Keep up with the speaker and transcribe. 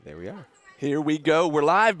we are. Here we go. We're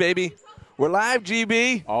live, baby. We're live,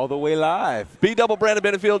 GB. All the way live. B-double Brandon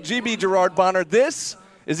Benefield, GB Gerard Bonner. This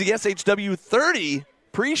is the SHW 30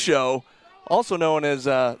 pre-show, also known as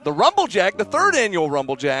the Rumble Jack, the third annual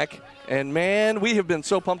Rumble Jack. And, man, we have been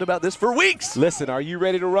so pumped about this for weeks. Listen, are you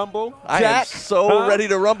ready to rumble, Jack? I am so ready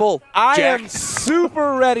to rumble, I Jack. am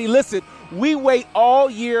super ready. Listen, we wait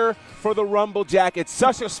all year for the Rumble Jack. It's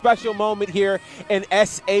such a special moment here in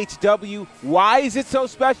SHW. Why is it so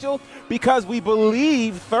special? Because we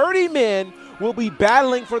believe 30 men will be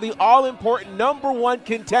battling for the all-important #1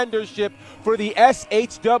 contendership for the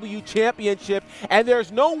SHW Championship. And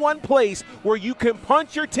there's no one place where you can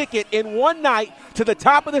punch your ticket in one night to the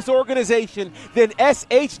top of this organization than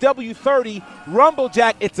SHW 30 Rumble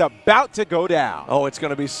Jack. It's about to go down. Oh, it's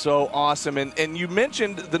going to be so awesome. And you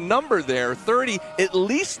mentioned the number there, 30, at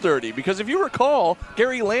least 30. Because if you recall,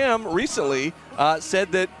 Gary Lamb recently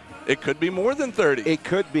said that it could be more than 30. It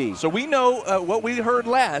could be. So we know what we heard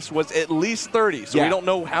last was at least 30. So we don't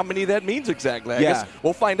know how many that means exactly. I guess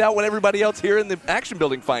we'll find out when everybody else here in the action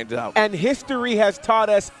building finds out. And history has taught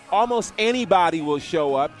us almost anybody will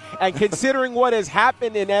show up. And considering what has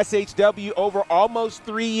happened in SHW over almost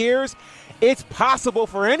 3 years, it's possible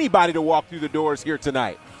for anybody to walk through the doors here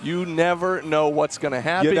tonight. You never know what's going to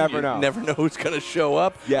happen. You never know. Never know who's going to show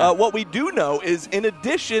up. Yeah. What we do know is in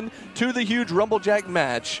addition to the huge Rumble Jack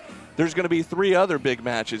match, there's going to be 3 other big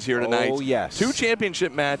matches here tonight. Oh, yes. 2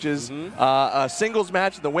 championship matches, a singles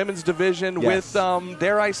match in the women's division with,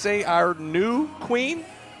 dare I say, our new queen.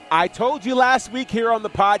 I told you last week here on the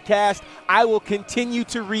podcast, I will continue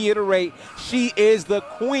to reiterate, she is the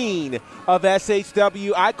queen of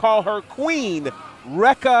SHW. I call her Queen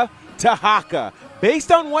Rekka Tahaka.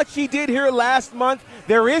 Based on what she did here last month,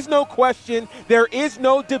 there is no question, there is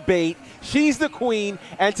no debate. She's the queen,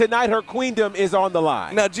 and tonight her queendom is on the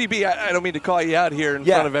line. Now, GB, I don't mean to call you out here in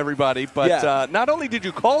front of everybody, but not only did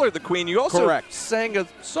you call her the queen, you also sang a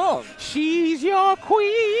song. She's your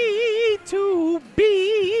queen to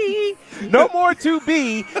be. No more to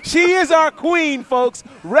be. She is our queen, folks.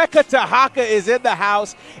 Rekka Tahaka is in the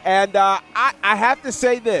house, and I have to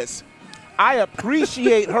say this. I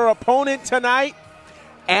appreciate her opponent tonight,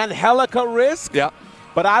 Angelica Risk. Yeah.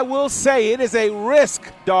 But I will say it is a risk,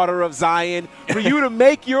 daughter of Zion, for you to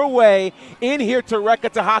make your way in here to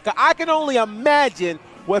Rekka Tahaka. I can only imagine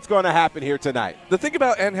what's going to happen here tonight. The thing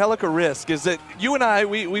about Angelica Risk is that you and I,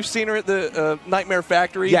 we've seen her at the Nightmare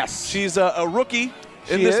Factory. Yes. She's a rookie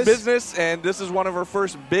in this business, and this is one of her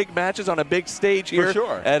first big matches on a big stage here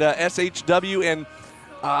at SHW. And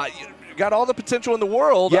got all the potential in the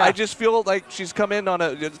world. I just feel like she's come in on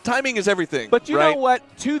timing is everything. But you know what?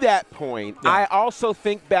 To that point, I also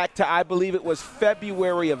think back to, I believe it was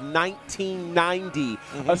February of 1990.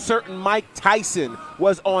 A certain Mike Tyson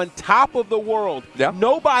was on top of the world.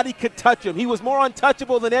 Nobody could touch him. He was more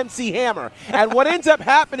untouchable than MC Hammer. And what ends up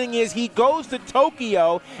happening is he goes to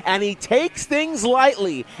Tokyo and he takes things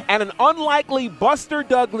lightly. And an unlikely Buster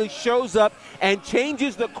Douglas shows up and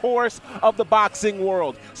changes the course of the boxing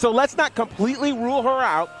world. So let's not completely rule her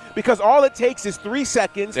out, because all it takes is 3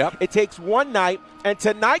 seconds. It takes one night, and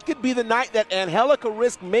tonight could be the night that Angelica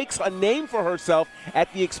Risk makes a name for herself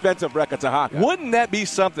at the expense of Rekka Tahaka. Wouldn't that be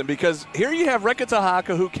something? Because here you have Rekka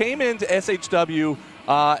Tahaka, who came into SHW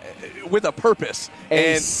with a purpose.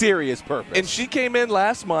 A serious purpose. And she came in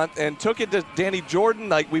last month and took it to Danny Jordan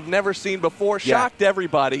like we've never seen before, shocked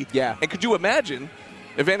everybody. And could you imagine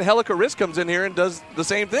if Angelica Risk comes in here and does the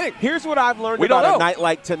same thing? Here's what I've learned about a night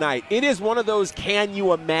like tonight. It is one of those can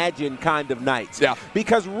you imagine kind of nights.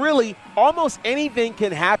 Because really, almost anything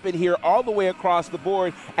can happen here all the way across the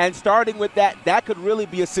board. And starting with that could really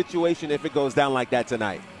be a situation if it goes down like that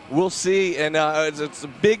tonight. We'll see, and it's a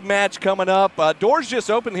big match coming up. Doors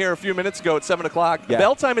just opened here a few minutes ago at 7 o'clock. The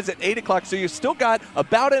bell time is at 8 o'clock, so you still got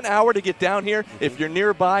about an hour to get down here. If you're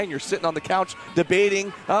nearby and you're sitting on the couch debating,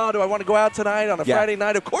 do I want to go out tonight on a Friday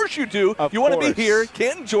night? Of course you do. You want to be here,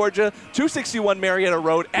 Canton, Georgia, 261 Marietta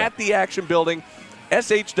Road at the Action Building,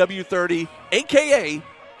 SHW 30, a.k.a.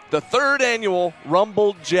 the third annual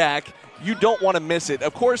Rumble Jack. You don't want to miss it.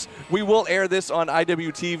 Of course, we will air this on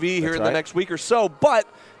IWTV here in the next week or so, but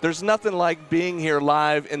there's nothing like being here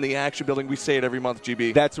live in the Action Building. We say it every month,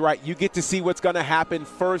 GB. That's right. You get to see what's going to happen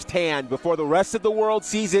firsthand before the rest of the world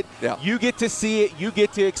sees it. You get to see it. You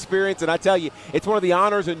get to experience. And I tell you, it's one of the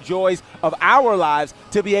honors and joys of our lives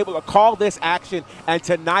to be able to call this action. And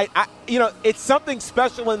tonight, it's something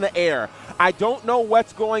special in the air. I don't know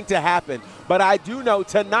what's going to happen, but I do know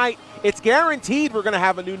tonight it's guaranteed we're going to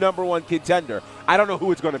have a new #1 contender. I don't know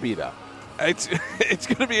who it's going to be, though. It's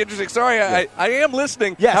going to be interesting. Sorry, I am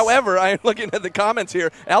listening. Yes. However, I am looking at the comments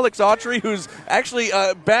here. Alex Autry, who's actually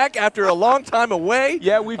back after a long time away.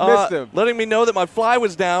 Yeah, we've missed him. Letting me know that my fly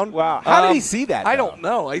was down. Wow. How did he see that? I don't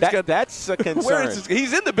know. That's a concern. Where is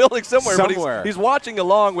he's in the building somewhere. But he's watching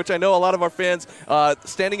along, which I know a lot of our fans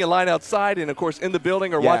standing in line outside and, of course, in the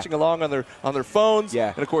building are watching along on their phones.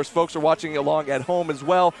 Yeah. And, of course, folks are watching along at home as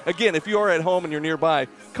well. Again, if you are at home and you're nearby,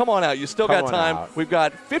 come on out. You still got time. We've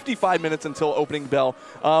got 55 minutes until opening bell.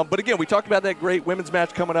 But, again, we talked about that great women's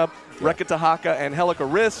match coming up, Reka Tahaka and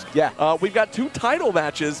Helica Risk. Yeah. We've got 2 title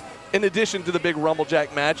matches in addition to the big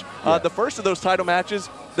Rumblejack match. The first of those title matches,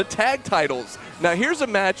 the tag titles. Now, here's a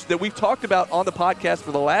match that we've talked about on the podcast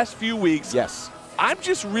for the last few weeks. Yes. I'm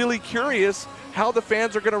just really curious how the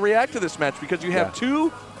fans are going to react to this match because you have 2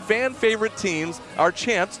 fan favorite teams, our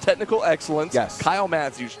champs, Technical Excellence, Kyle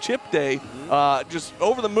Matthews, Chip Day, just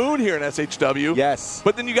over the moon here in SHW. Yes.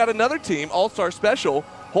 But then you got another team, All-Star Special,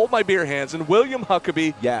 Hold My Beer Hands, and William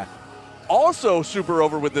Huckabee. Yeah. Also super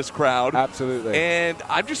over with this crowd. Absolutely. And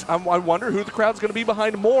I wonder who the crowd's going to be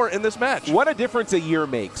behind more in this match. What a difference a year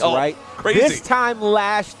makes, right? Crazy. This time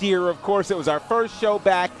last year, of course, it was our first show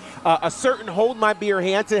back. A certain Hold My Beer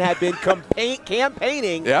Hansen had been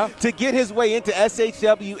campaigning to get his way into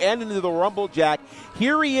SHW and into the Rumblejack.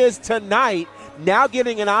 Here he is tonight, now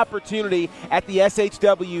getting an opportunity at the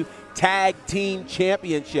SHW Tag Team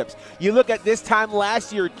Championships. You look at this time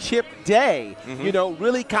last year, Chip Day,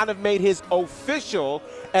 really kind of made his official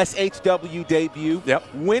SHW debut,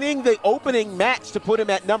 winning the opening match to put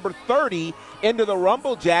him at number 30 into the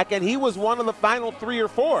Rumblejack, and he was one of the final 3 or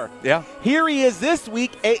 4. Yeah. Here he is this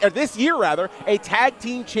year, a tag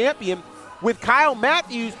team champion with Kyle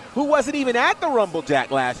Matthews, who wasn't even at the Rumblejack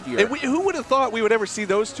last year. And who would have thought we would ever see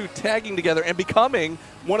those 2 tagging together and becoming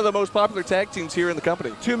one of the most popular tag teams here in the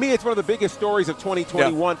company? To me, it's one of the biggest stories of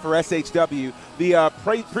 2021 for SHW,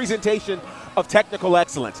 the presentation of Technical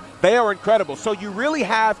Excellence. They are incredible. So you really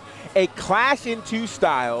have a clash in 2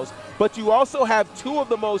 styles, but you also have 2 of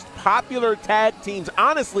the most popular tag teams,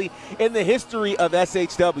 honestly, in the history of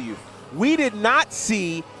SHW. We did not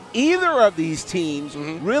see either of these teams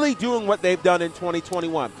really doing what they've done in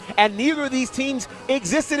 2021. And neither of these teams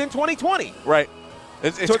existed in 2020. Right. So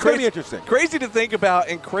it's going to be interesting. Crazy to think about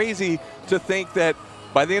and crazy to think that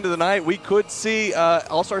by the end of the night we could see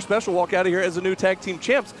All-Star Special walk out of here as the new tag team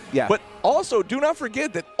champs. Yeah. But also do not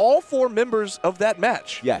forget that all 4 members of that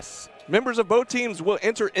match, members of both teams, will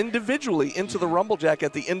enter individually into the Rumblejack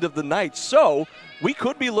at the end of the night. So we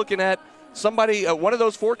could be looking at somebody, one of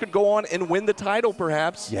those 4 could go on and win the title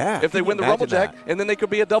perhaps if they win the Rumblejack, and then they could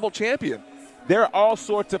be a double champion. There are all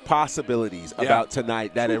sorts of possibilities about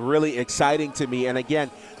tonight that are really exciting to me. And, again,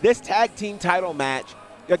 this tag team title match,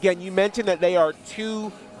 again, you mentioned that they are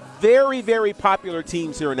 2 very, very popular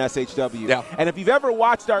teams here in SHW. Yeah. And if you've ever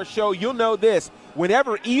watched our show, you'll know this.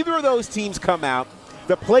 Whenever either of those teams come out,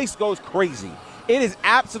 the place goes crazy. It is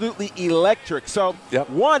absolutely electric. So,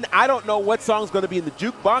 one, I don't know what song's going to be in the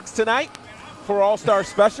jukebox tonight for All-Star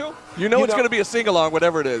Special. You know it's going to be a sing-along,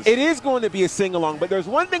 whatever it is. It is going to be a sing-along, but there's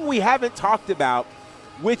one thing we haven't talked about,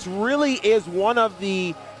 which really is one of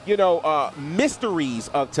the, mysteries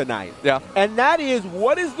of tonight. Yeah. And that is,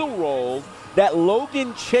 what is the role that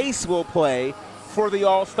Logan Chase will play for the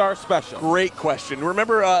All-Star Special? Great question.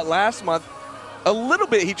 Remember last month, a little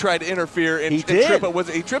bit he tried to interfere and he did. trip up.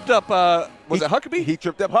 He tripped up, was it Huckabee? He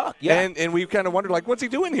tripped up Huck, And we kind of wondered, what's he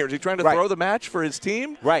doing here? Is he trying to throw the match for his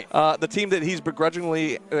team? Right. The team that he's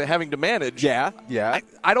begrudgingly having to manage. Yeah.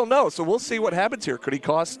 I don't know. So we'll see what happens here. Could he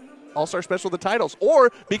cost All-Star Special the titles?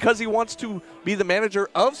 Or because he wants to be the manager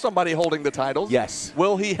of somebody holding the titles,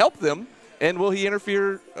 will he help them? And will he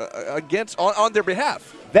interfere on their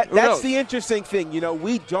behalf? That's the interesting thing.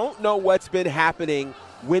 We don't know what's been happening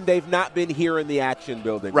when they've not been here in the Action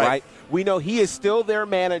Building, right? We know he is still their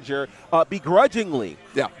manager, begrudgingly.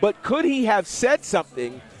 Yeah. But could he have said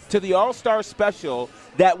something to the All-Star Special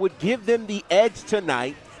that would give them the edge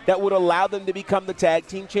tonight, that would allow them to become the tag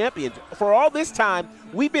team champions? For all this time,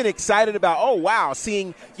 we've been excited about,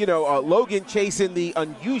 seeing, Logan Chase in the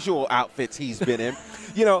unusual outfits he's been in.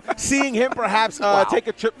 Seeing him perhaps take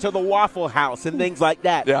a trip to the Waffle House and things like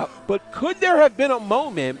that. Yeah. But could there have been a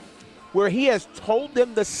moment where he has told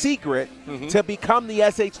them the secret to become the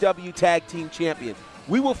SHW Tag Team Champions?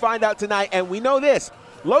 We will find out tonight, and we know this.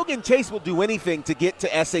 Logan Chase will do anything to get to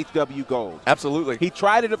SHW Gold. Absolutely. He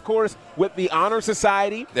tried it, of course, with the Honor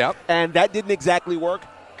Society, and that didn't exactly work.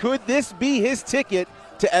 Could this be his ticket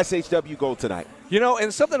to SHW Gold tonight?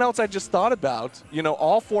 And something else I just thought about,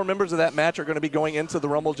 all 4 members of that match are going to be going into the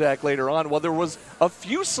Rumble Jack later on. Well, there was a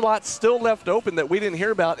few slots still left open that we didn't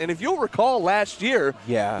hear about. And if you'll recall last year,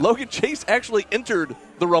 Logan Chase actually entered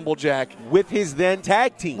the Rumble Jack. With his then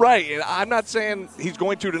tag team. Right. And I'm not saying he's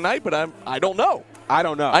going to tonight, but I don't know. I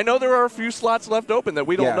don't know. I know there are a few slots left open that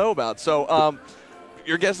we don't know about. So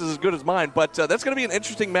your guess is as good as mine. But that's going to be an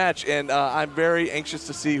interesting match. And I'm very anxious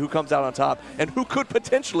to see who comes out on top and who could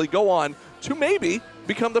potentially go on to maybe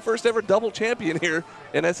become the first ever double champion here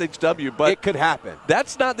in SHW. But it could happen.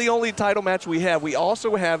 That's not the only title match we have. We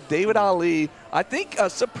also have David Ali, I think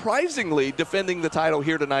surprisingly defending the title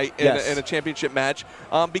here tonight in a championship match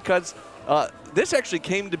because this actually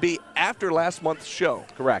came to be after last month's show.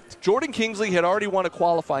 Correct. Jordan Kingsley had already won a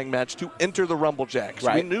qualifying match to enter the Rumble Jack.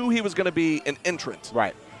 So we knew he was going to be an entrant.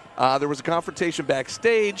 Right. There was a confrontation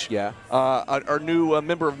backstage. Yeah. Our new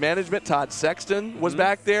member of management, Todd Sexton, was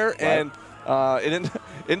back there, and it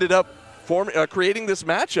ended up creating this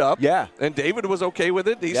matchup. Yeah. And David was okay with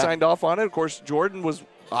it. He signed off on it. Of course, Jordan was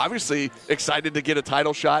obviously excited to get a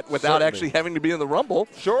title shot without actually having to be in the Rumble.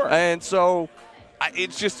 Sure. And so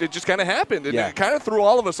it just kind of happened. And it kind of threw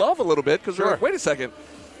all of us off a little bit because we're like, wait a second.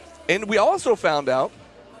 And we also found out,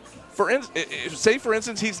 for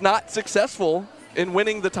instance, he's not successful in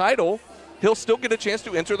winning the title, he'll still get a chance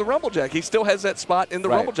to enter the Rumble Jack. He still has that spot in the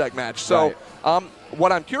Rumble Jack match. So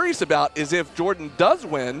what I'm curious about is if Jordan does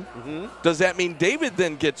win, does that mean David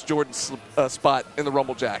then gets Jordan's spot in the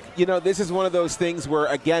Rumble Jack? This is one of those things where,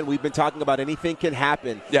 again, we've been talking about anything can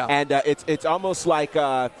happen. Yeah. And it's almost like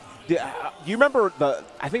you remember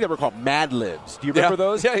I think they were called Mad Libs. Do you remember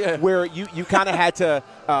those? Yeah. Where you kind of had to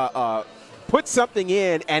put something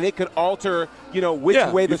in, and it could alter, which way the story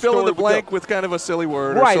would go. You fill in the blank with kind of a silly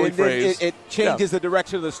word or silly and phrase. Then it changes the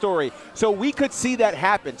direction of the story. So we could see that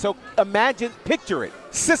happen. So picture it,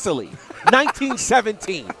 Sicily,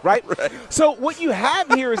 1917, right? So what you have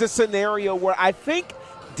here is a scenario where I think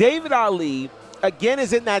David Ali, again,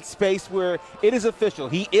 is in that space where it is official.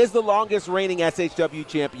 He is the longest reigning SHW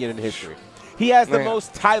champion in history. He has the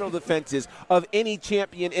most title defenses of any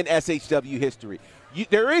champion in SHW history.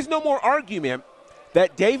 There is no more argument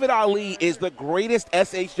that David Ali is the greatest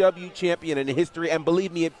SHW champion in history, and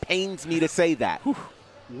believe me, it pains me to say that.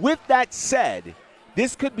 With that said,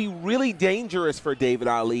 this could be really dangerous for David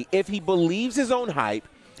Ali if he believes his own hype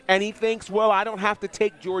and he thinks, well, I don't have to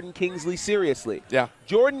take Jordan Kingsley seriously. Yeah.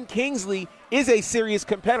 Jordan Kingsley is a serious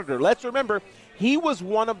competitor. Let's remember, he was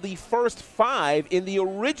one of the first 5 in the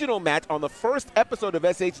original match on the first episode of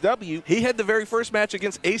SHW. He had the very first match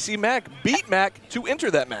against AC Mack, beat Mack to enter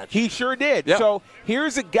that match. He sure did. Yep. So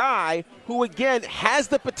here's a guy who, again, has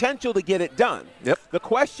the potential to get it done. Yep. The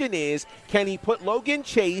question is, can he put Logan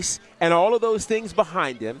Chase and all of those things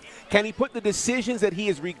behind him? Can he put the decisions that he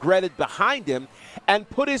has regretted behind him and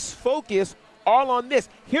put his focus all on this?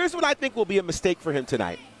 Here's what I think will be a mistake for him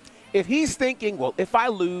tonight. If he's thinking, well, if I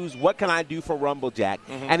lose, what can I do for Rumble Jack?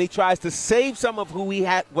 And he tries to save some of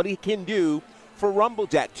what he can do for Rumble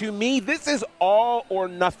Jack. To me, this is all or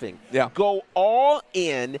nothing. Yeah. Go all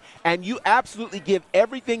in, and you absolutely give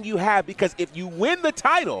everything you have, because if you win the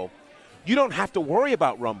title, you don't have to worry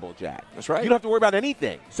about Rumble Jack. That's right. You don't have to worry about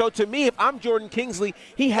anything. So to me, if I'm Jordan Kingsley,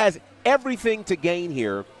 he has everything to gain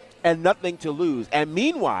here and nothing to lose. And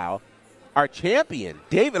meanwhile, our champion,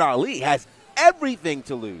 David Ali, has everything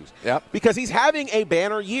to lose. Yep. Because he's having a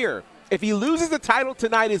banner year. If he loses the title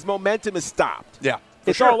tonight, his momentum is stopped. Yeah.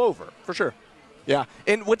 It's all over. For sure. Yeah.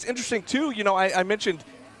 And what's interesting, too, I mentioned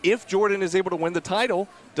if Jordan is able to win the title,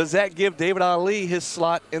 does that give David Ali his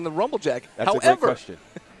slot in the Rumble Jack? That's a great question.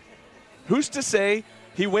 Who's to say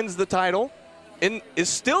he wins the title and is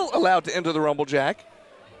still allowed to enter the Rumble Jack?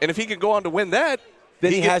 And if he can go on to win that,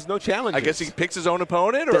 then he has no challenge. I guess he picks his own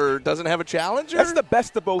opponent or doesn't have a challenger. That's the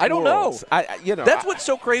best of both worlds. I don't know. That's what's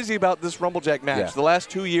so crazy about this Rumble Jack match. Yeah. The last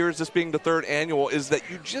 2 years, this being the 3rd annual, is that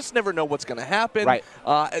you just never know what's going to happen. Right.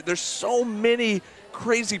 There's so many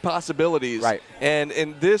crazy possibilities. Right. And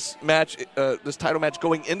in this match, this title match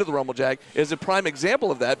going into the Rumble Jack is a prime example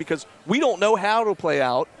of that, because we don't know how it'll play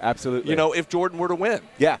out. Absolutely. If Jordan were to win.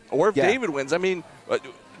 Yeah. Or if David wins. I mean,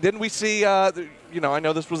 didn't we see, I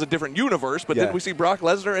know this was a different universe, but didn't we see Brock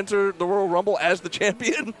Lesnar enter the Royal Rumble as the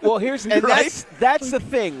champion? Well, that's the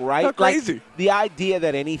thing, right? How crazy. Like, the idea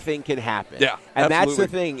that anything can happen. Yeah, and absolutely.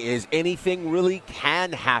 That's the thing, is anything really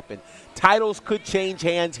can happen. Titles could change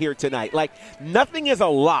hands here tonight. Like, nothing is a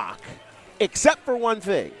lock except for one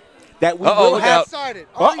thing. That we will have. Excited.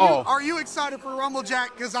 Are you excited for Rumble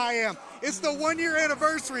Jack? Because I am. It's the 1-year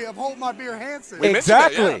anniversary of Hold My Beer Hansen.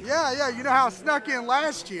 Exactly. Yeah. You know how I snuck in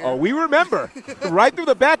last year. Oh, we remember. Right through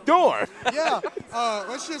the back door. Yeah.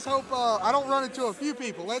 Let's just hope I don't run into a few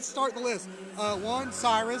people. Let's start the list. One,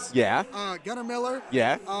 Cyrus. Yeah. Gunnar Miller.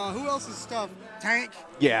 Yeah. Who else's stuff? Tank.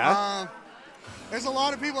 Yeah. There's a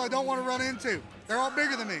lot of people I don't want to run into. They're all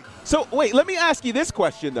bigger than me. So, wait, let me ask you this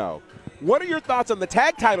question, though. What are your thoughts on the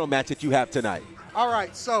tag title match that you have tonight? All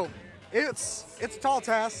right, so it's a tall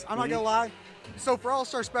task. I'm not going to lie. So for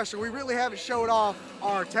All-Star Special, we really haven't showed off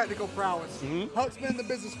our technical prowess. Huck's been in the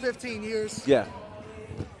business 15 years. Yeah.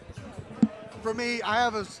 For me, I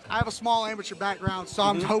have a small amateur background, so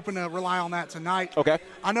I'm hoping to rely on that tonight. Okay.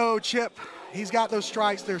 I know Chip, he's got those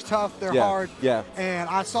strikes. They're tough. They're hard. Yeah. And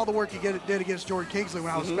I saw the work he did against Jordan Kingsley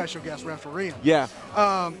when I was special guest refereeing. Yeah.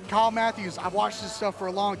 Kyle Matthews, I've watched his stuff for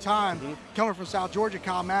a long time. Coming from South Georgia,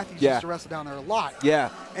 Kyle Matthews used to wrestle down there a lot. Yeah.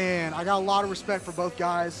 And I got a lot of respect for both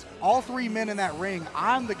guys. All three men in that ring,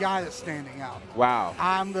 I'm the guy that's standing out. Wow.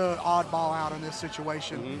 I'm the oddball out in this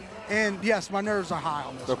situation. And yes, my nerves are high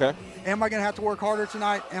on this. Okay. Am I going to have to work harder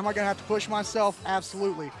tonight? Am I going to have to push myself?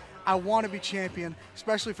 Absolutely. I want to be champion,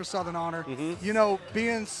 especially for Southern Honor. You know,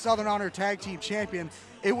 being Southern Honor Tag Team Champion,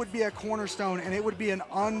 it would be a cornerstone, and it would be an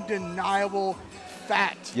undeniable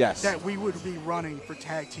fact that we would be running for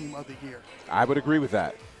Tag Team of the Year. I would agree with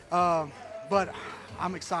that. But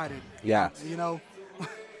I'm excited. Yeah. You know,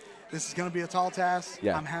 this is going to be a tall task.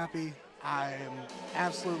 Yeah. I'm happy. I am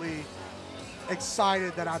absolutely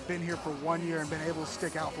excited that I've been here for 1 year and been able to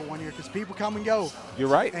stick out for 1 year, because people come and go. You're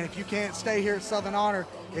right. And if you can't stay here at Southern Honor,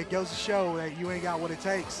 it goes to show that you ain't got what it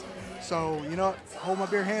takes. So, you know what? Hold My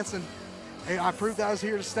Beer Hansen. Hey, I proved that I was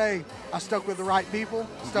here to stay. I stuck with the right people,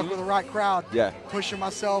 stuck with the right crowd, pushing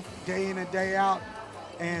myself day in and day out.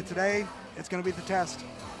 And today, it's going to be the test.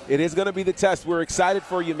 It is going to be the test. We're excited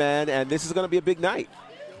for you, man, and this is going to be a big night.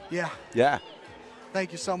 Yeah. Yeah.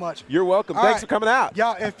 Thank you so much. You're welcome. Thanks for coming out.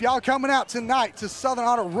 Yeah, if y'all coming out tonight to Southern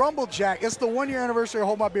Honor Rumble Jack, it's the 1 year anniversary of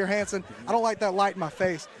Hold My Beer Hansen. I don't like that light in my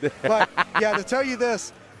face. But, yeah, to tell you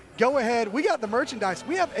this, go ahead. We got the merchandise.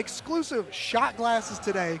 We have exclusive shot glasses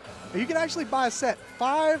today. You can actually buy a set.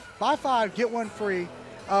 5, buy 5, get 1 free.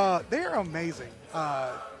 They're amazing.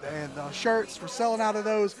 And the shirts, we're selling out of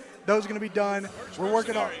those. Those are going to be done. We're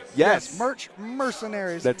working on merch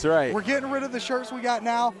mercenaries. That's right. We're getting rid of the shirts we got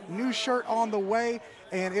now. New shirt on the way,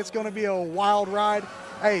 and it's going to be a wild ride.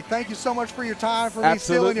 Hey, thank you so much for your time, for me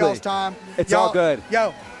stealing y'all's time. It's all good.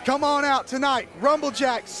 Yo, come on out tonight.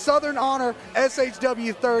 Rumblejack, Southern Honor,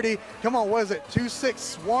 SHW 30. Come on, what is it?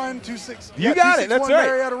 261, 26. You got it. That's right.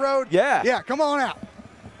 Marietta Road. Yeah. Yeah, come on out.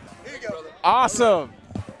 Here you go. Awesome.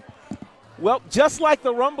 Well, just like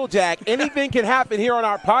the Rumblejack, anything can happen here on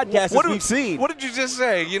our podcast, as we've seen. What did you just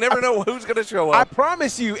say? You never know who's going to show up. I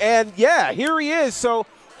promise you. And, yeah, here he is. So,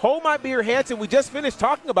 Hold My Beer Hansen, we just finished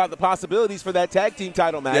talking about the possibilities for that tag team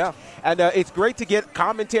title match. Yeah. And it's great to get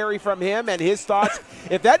commentary from him and his thoughts.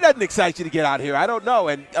 If that doesn't excite you to get out here, I don't know.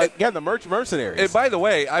 And, again, the mercenaries. And by the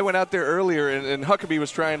way, I went out there earlier, and Huckabee was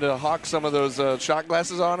trying to hawk some of those shot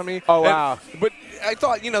glasses onto me. Oh, wow. But I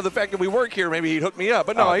thought, the fact that we work here, maybe he'd hook me up.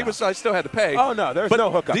 But no, I still had to pay. Oh, no, there's no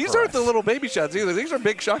hookup. These aren't the little baby shots either. These are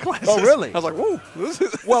big shot glasses. Oh, really? I was like, whoa. This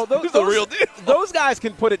is the real deal. Those guys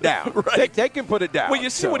can put it down. Right. They can put it down. Well, you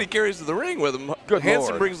see what he carries to the ring with him. Good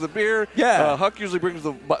Hansen Lord. brings the beer. Yeah. Huck usually brings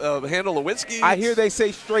the handle of whiskey. I hear they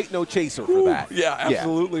say straight no chaser for that. Yeah,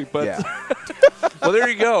 absolutely. But well, there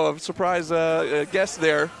you go. A surprise guest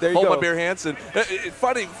there. There you Hold go. My Beer Hansen.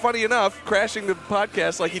 Funny enough, crashing the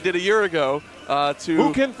podcast like he did a year ago.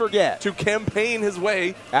 Who can forget? To campaign his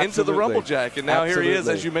way into the Rumblejack. And now here he is,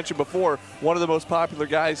 as you mentioned before, one of the most popular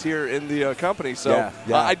guys here in the company. So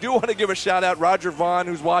I do want to give a shout-out. Roger Vaughn,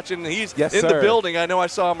 who's watching, he's in the building. I know I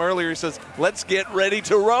saw him earlier. He says, let's get ready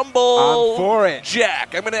to rumble. I'm for it.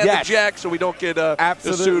 Jack. I'm going to add the Jack so we don't get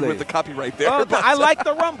sued with the copyright there. Oh, but I like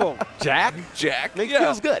the rumble. Jack. It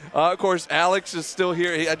feels good. Of course, Alex is still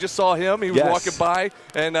here. I just saw him. He was walking by,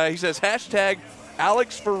 and he says, hashtag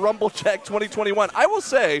Alex for Rumblejack 2021. I will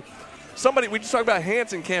say, we just talked about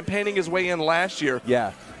Hansen campaigning his way in last year.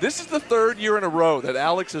 Yeah. This is the 3rd year in a row that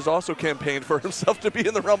Alex has also campaigned for himself to be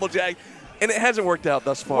in the Rumblejack, and it hasn't worked out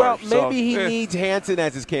thus far. Well, maybe he needs Hansen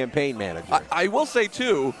as his campaign manager. I will say,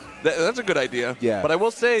 too, that's a good idea. Yeah. But I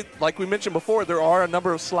will say, like we mentioned before, there are a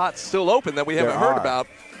number of slots still open that we haven't heard about.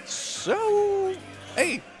 So,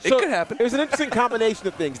 hey, it could happen. There's an interesting combination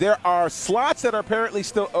of things. There are slots that are apparently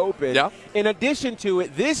still open. Yeah. In addition to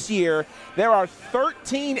it, this year, there are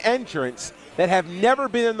 13 entrants that have never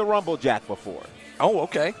been in the Rumblejack before. Oh,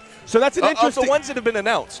 okay. So that's an interesting. The ones that have been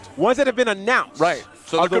announced. Ones that have been announced. Right.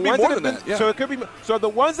 So there could be more than that. Yeah. So it could be. So the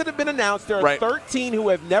ones that have been announced, there are 13 who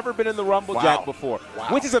have never been in the Rumble Jack before,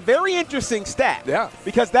 which is a very interesting stat. Yeah.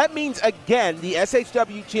 Because that means, again, the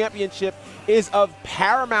SHW Championship is of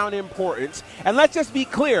paramount importance. And let's just be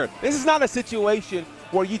clear, this is not a situation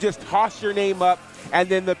where you just toss your name up and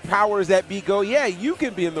then the powers that be go, yeah, you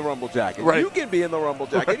can be in the Rumble Jack, and you can be in the Rumble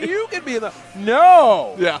Jack, and you can be in the –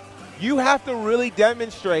 no. Yeah. You have to really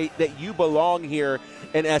demonstrate that you belong here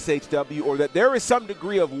in SHW, or that there is some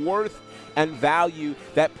degree of worth and value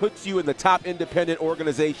that puts you in the top independent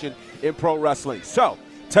organization in pro wrestling. So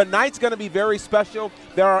tonight's going to be very special.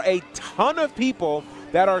 There are a ton of people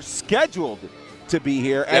that are scheduled to be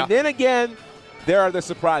here. And then again, there are the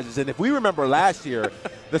surprises. And if we remember last year,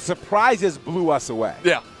 the surprises blew us away.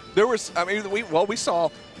 Yeah. There was, I mean, we saw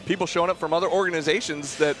people showing up from other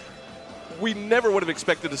organizations that we never would have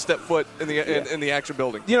expected to step foot in the Action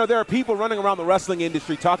building. You know, there are people running around the wrestling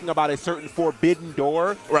industry talking about a certain forbidden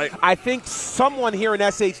door. Right. I think someone here in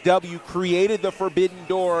SHW created the forbidden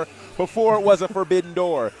door before it was a forbidden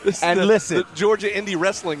door. Listen. The Georgia Indie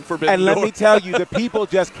Wrestling forbidden door. And let me tell you, the people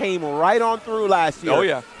just came right on through last year. Oh,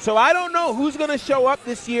 yeah. So I don't know who's going to show up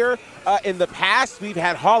this year. In the past, we've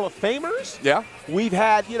had Hall of Famers. Yeah. We've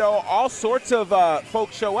had, all sorts of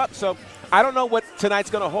folks show up. So I don't know what tonight's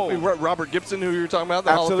going to hold. Robert Gibson, who you were talking about,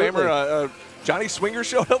 the Hall of Famer. Johnny Swinger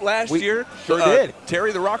showed up last year. Sure did.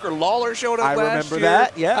 Terry the Rocker Lawler showed up last year. I remember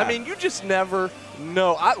that, yeah. I mean, you just never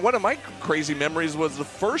know. One of my crazy memories was the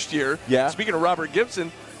first year, speaking of Robert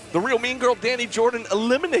Gibson, the real mean girl Danny Jordan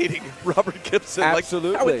eliminating Robert Gibson.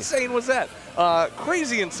 Absolutely. Like, how insane was that?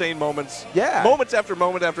 Crazy insane moments. Yeah. Moments after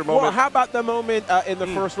moment after moment. Well, how about the moment in the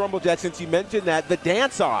first Rumble Jack, since you mentioned that, the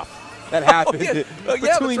dance-off that happened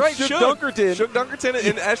between Shook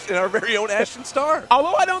Dunkerton and our very own Ashton Starr.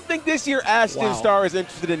 Although I don't think this year Ashton Starr is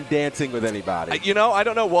interested in dancing with anybody. I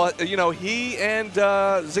don't know. Well, he and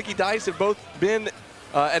Zicky Dice have both been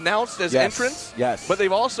announced as entrants. Yes. But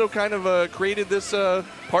they've also kind of created this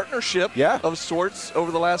partnership of sorts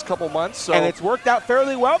over the last couple months. So and it's worked out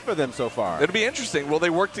fairly well for them so far. It'll be interesting. Will they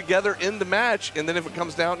work together in the match? And then if it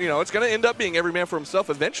comes down, it's going to end up being every man for himself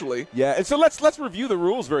eventually. Yeah. And so let's review the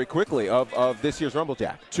rules very quickly of this year's Rumble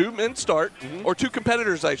Jack. 2 men start, or 2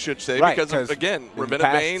 competitors, I should say, because again,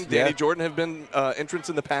 Ravenna Bain, Danny Jordan have been entrants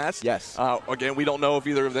in the past. Yes. Again, we don't know if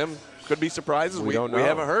either of them could be surprises. We don't know. We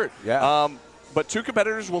haven't heard. Yeah. But 2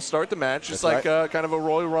 competitors will start the match, just like kind of a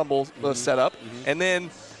Royal Rumble setup. And then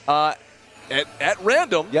at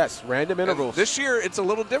random. Yes, random intervals. This year, it's a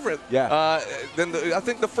little different. Yeah. I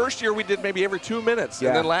think the first year we did maybe every 2 minutes.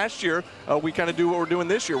 And then last year, we kind of do what we're doing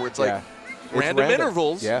this year, where it's like random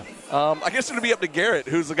intervals. Yeah. I guess it'll be up to Garrett,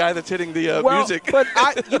 who's the guy that's hitting the music. But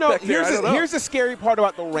here's the scary part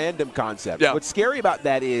about the random concept. Yeah. What's scary about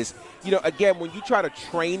that is, again, when you try to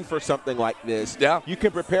train for something like this, you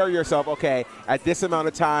can prepare yourself, okay, at this amount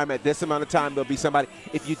of time, there'll be somebody.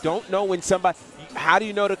 If you don't know when somebody, how do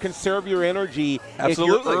you know to conserve your energy if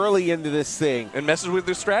you're early into this thing? And messes with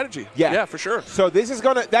your strategy. Yeah, for sure. So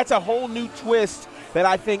that's a whole new twist that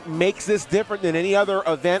I think makes this different than any other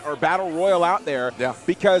event or battle royal out there. Yeah.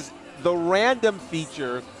 Because the random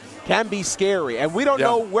feature can be scary, and we don't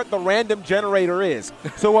know what the random generator is.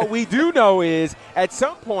 So what we do know is at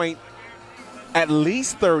some point, at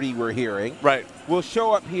least 30 we're hearing, will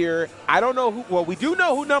show up here. I don't know who. Well, we do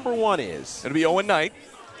know who number 1 is. It'll be Owen Knight.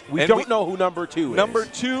 We don't know who number 2 is. Number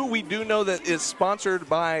 2, we do know that is sponsored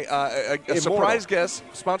by a surprise guest,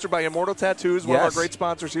 sponsored by Immortal Tattoos, one of our great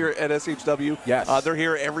sponsors here at SHW. Yes. They're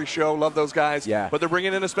here every show. Love those guys. Yeah. But they're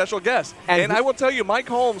bringing in a special guest. And I will tell you, Mike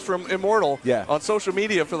Holmes from Immortal on social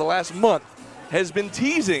media for the last month has been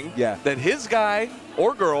teasing that his guy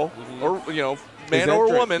or girl or, man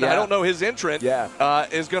or woman, I don't know his entrant,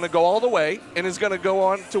 is going to go all the way and is going to go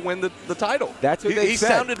on to win the title. That's what he said. He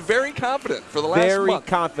sounded very confident for the last month. Very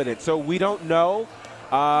confident. So we don't know.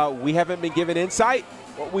 We haven't been given insight.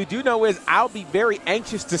 What we do know is I'll be very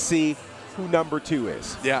anxious to see who number 2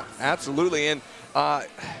 is. Yeah, absolutely. And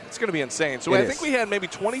it's going to be insane. So I think we had maybe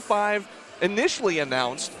 25 initially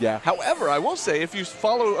announced. Yeah. However, I will say, if you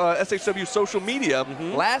follow SHW social media,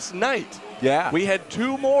 last night, we had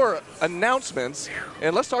 2 more announcements.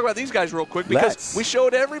 And let's talk about these guys real quick, because we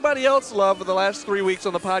showed everybody else love for the last 3 weeks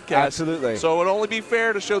on the podcast. Absolutely. So it would only be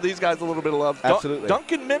fair to show these guys a little bit of love. Absolutely.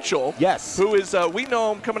 Duncan Mitchell, who is, we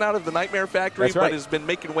know him coming out of the Nightmare Factory, but has been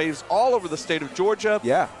making waves all over the state of Georgia.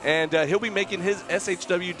 Yeah. And he'll be making his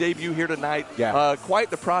SHW debut here tonight. Yeah. Quite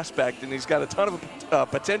the prospect, and he's got a ton of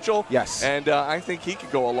potential. Yes. And I think he could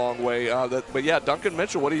go a long way. But, Duncan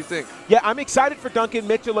Mitchell, what do you think? Yeah, I'm excited for Duncan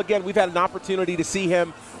Mitchell. Again, we've had an opportunity opportunity to see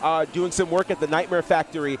him doing some work at the Nightmare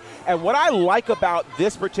Factory. And what I like about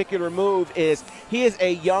this particular move is he is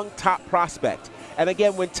a young top prospect. And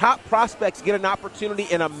again, when top prospects get an opportunity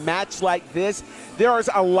in a match like this, there is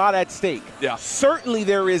a lot at stake. Yeah. Certainly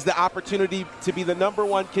there is the opportunity to be the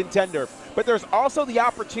 #1 contender, but there's also the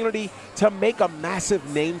opportunity to make a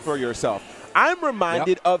massive name for yourself. I'm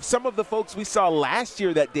reminded of some of the folks we saw last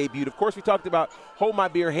year that debuted. Of course, we talked about Hold My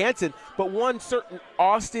Beer Hansen, but one certain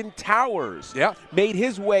Austin Towers made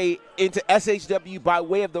his way into SHW by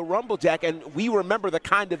way of the Rumble Jack, and we remember the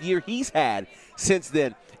kind of year he's had since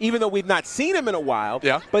then, even though we've not seen him in a while.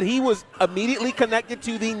 But he was immediately connected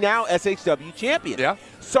to the now SHW champion.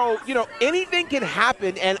 So, you know, anything can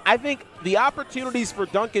happen, and I think the opportunities for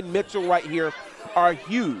Duncan Mitchell right here are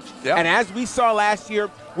huge. And as we saw last year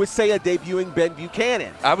with, say, debuting Ben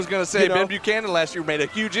Buchanan. I was going to say, Ben Buchanan last year made a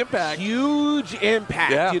huge impact. Huge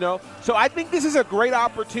impact, you know. So I think this is a great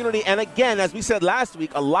opportunity. And again, as we said last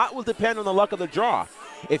week, a lot will depend on the luck of the draw.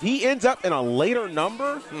 If he ends up in a later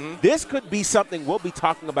number, this could be something we'll be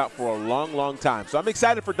talking about for a long, long time. So I'm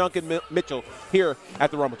excited for Duncan Mitchell here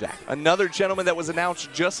at the Rumble Jack. Another gentleman that was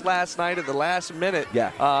announced just last night at the last minute.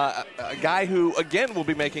 A guy who, again, will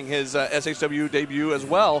be making his SHW debut as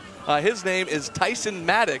well. His name is Tyson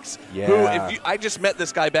Maddox, who I just met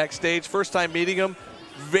this guy backstage. First time meeting him.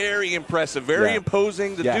 Very impressive, very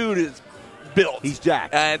imposing. The dude is built. He's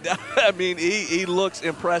jacked. And, I mean, he looks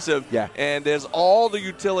impressive. And there's all the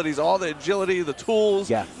utilities, all the agility, the tools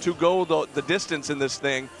to go the distance in this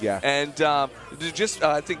thing. And I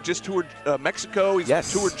think just toured Mexico.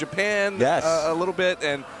 He's toured Japan a little bit.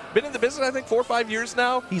 And been in the business, I think, 4 or 5 years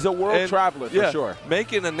now. He's a world traveler for sure.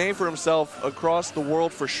 Making a name for himself across the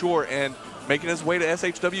world for sure. And making his way to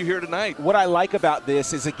SHW here tonight. What I like about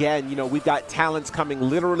this is, again, you know, we've got talents coming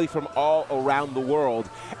literally from all around the world.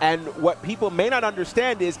 And what people may not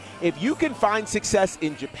understand is if you can find success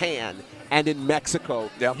in Japan and in Mexico,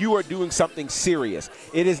 you are doing something serious.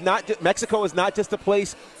 It is not Mexico is not just a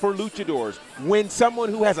place for luchadors. When someone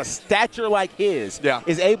who has a stature like his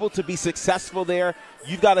is able to be successful there,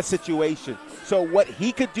 you've got a situation. So what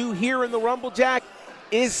he could do here in the Rumble Jack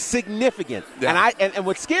is significant. And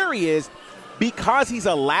what's scary is, because he's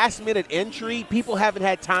a last-minute entry, people haven't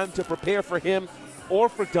had time to prepare for him or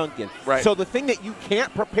for Duncan. So the thing that you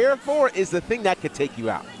can't prepare for is the thing that could take you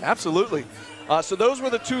out. Absolutely. So those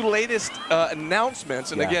were the two latest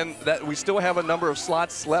announcements. And, again, that we still have a number of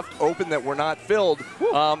slots left open that were not filled.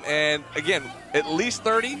 And, again, at least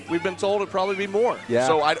 30. We've been told it'll probably be more.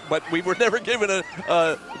 But we were never given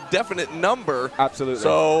a definite number. Absolutely.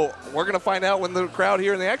 So we're going to find out when the crowd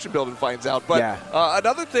here in the Action Building finds out. But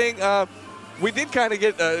another thing, we did kind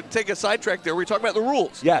of take a sidetrack there. We talked about the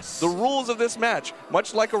rules. The rules of this match,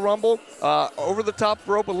 much like a Rumble, over the top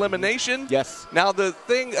rope elimination. Now the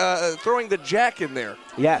thing, throwing the jack in there.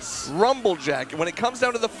 Rumble Jack. And when it comes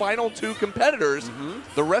down to the final two competitors,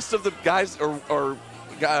 the rest of the guys or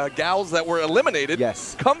gals that were eliminated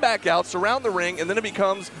come back out, surround the ring, and then it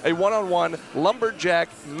becomes a one-on-one lumberjack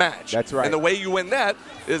match. That's right. And the way you win that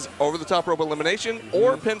is over the top rope elimination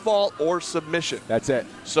or pinfall or submission. That's it.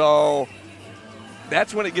 So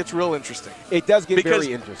that's when it gets real interesting. It does get because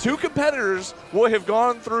very interesting. Two competitors will have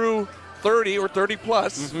gone through 30 or 30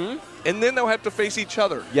 plus, and then they'll have to face each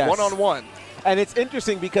other one-on-one. And it's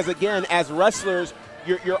interesting because, again, as wrestlers,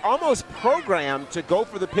 you're almost programmed to go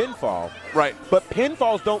for the pinfall. But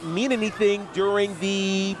pinfalls don't mean anything during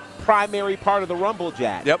the primary part of the Rumble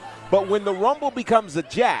Jack. But when the Rumble becomes a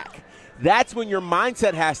Jack, that's when your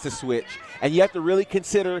mindset has to switch. And you have to really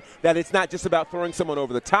consider that it's not just about throwing someone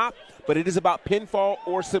over the top, but it is about pinfall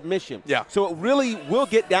or submission. So it really will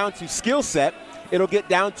get down to skill set. It'll get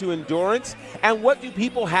down to endurance. And what do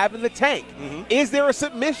people have in the tank? Is there a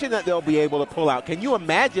submission that they'll be able to pull out? Can you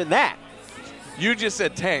imagine that? You just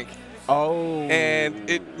said tank. Oh. And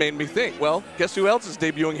it made me think, well, guess who else is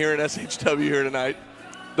debuting here in SHW here tonight?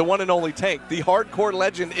 The one and only Tank, the hardcore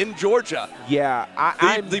legend in Georgia.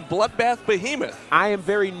 I'm the Bloodbath Behemoth. I am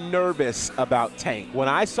very nervous about Tank. When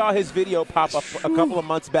I saw his video pop up a couple of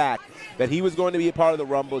months back that he was going to be a part of the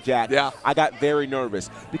Rumble Jack, I got very nervous.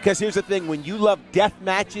 Because here's the thing, when you love death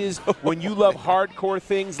matches, when you love hardcore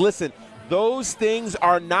things, listen, those things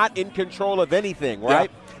are not in control of anything, right?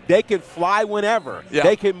 They can fly whenever.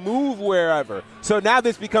 They can move wherever. So now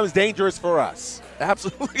this becomes dangerous for us.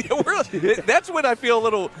 Absolutely. That's when I feel a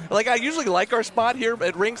little like I usually like our spot here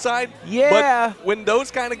at ringside. But when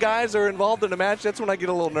those kind of guys are involved in a match, that's when I get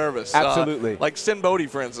a little nervous. Absolutely. Like Sin Bodhi,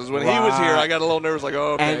 for instance. When he was here, I got a little nervous, like,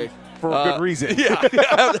 oh, okay. for a good reason. Yeah,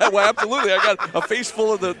 well, absolutely. I got a face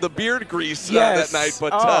full of the beard grease that night,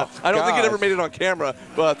 but I don't think it ever made it on camera,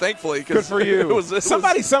 thankfully. Good for you.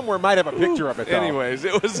 Somebody somewhere might have a picture of it, though. Anyways,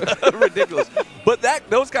 it was ridiculous. But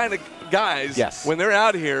those kind of guys, when they're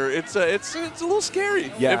out here, it's a little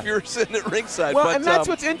scary if you're sitting at ringside. Well, and that's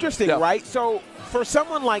what's interesting, right? So for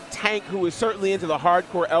someone like Tank, who is certainly into the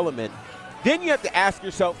hardcore element, then you have to ask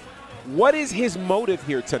yourself, what is his motive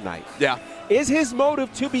here tonight? Yeah. Is his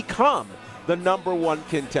motive to become the #1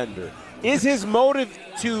 contender? Is his motive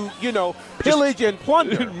to, pillage and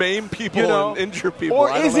plunder? Maim people and injure people.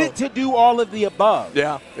 Or is it to do all of the above?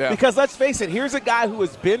 Yeah. Because let's face it, here's a guy who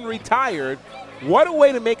has been retired. What a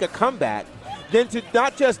way to make a comeback than to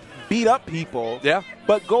not just beat up people,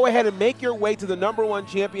 but go ahead and make your way to the #1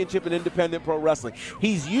 championship in independent pro wrestling.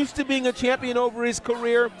 He's used to being a champion over his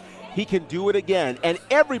career. He can do it again, and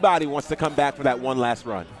everybody wants to come back for that one last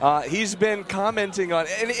run. He's been commenting on,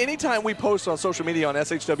 and anytime we post on social media on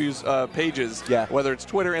SHW's pages, whether it's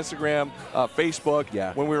Twitter, Instagram,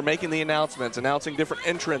 Facebook, when we were making the announcements, announcing different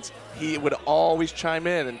entrants, he would always chime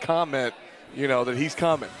in and comment, that he's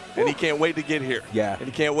coming, and he can't wait to get here. Yeah. And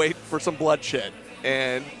he can't wait for some bloodshed.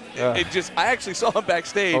 And I actually saw him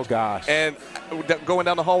backstage. Oh, gosh. And going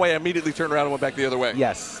down the hallway, I immediately turned around and went back the other way.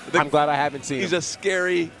 Yes. I'm glad I haven't seen him. He's a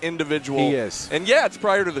scary individual. He is. And, it's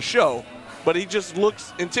prior to the show, but he just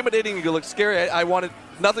looks intimidating. He looks scary. I wanted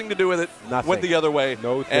nothing to do with it. Nothing. Went the other way.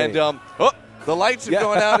 No thing. And, the lights are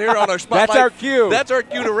going out here on our spotlight. That's our cue. That's our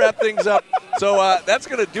cue to wrap things up. So that's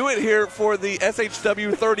going to do it here for the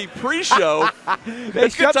SHW 30 pre-show. They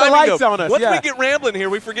shut the lights on us. Once we get rambling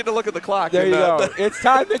here, we forget to look at the clock. There you go. It's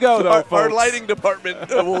time to go, though, folks. Our lighting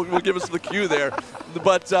department will give us the cue there.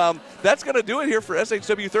 But that's going to do it here for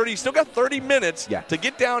SHW 30. You still got 30 minutes to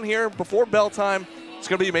get down here before bell time. It's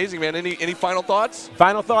going to be amazing, man. Any final thoughts?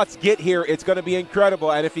 Final thoughts. Get here. It's going to be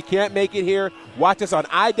incredible. And if you can't make it here, watch us on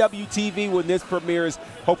IWTV when this premieres,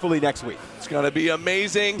 hopefully next week. It's going to be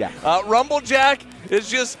amazing. Yeah. Rumble Jack is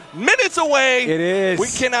just minutes away. It is. We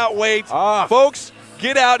cannot wait. Folks,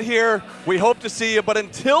 get out here. We hope to see you. But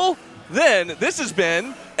until then, this has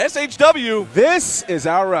been SHW. This is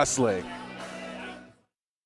our wrestling.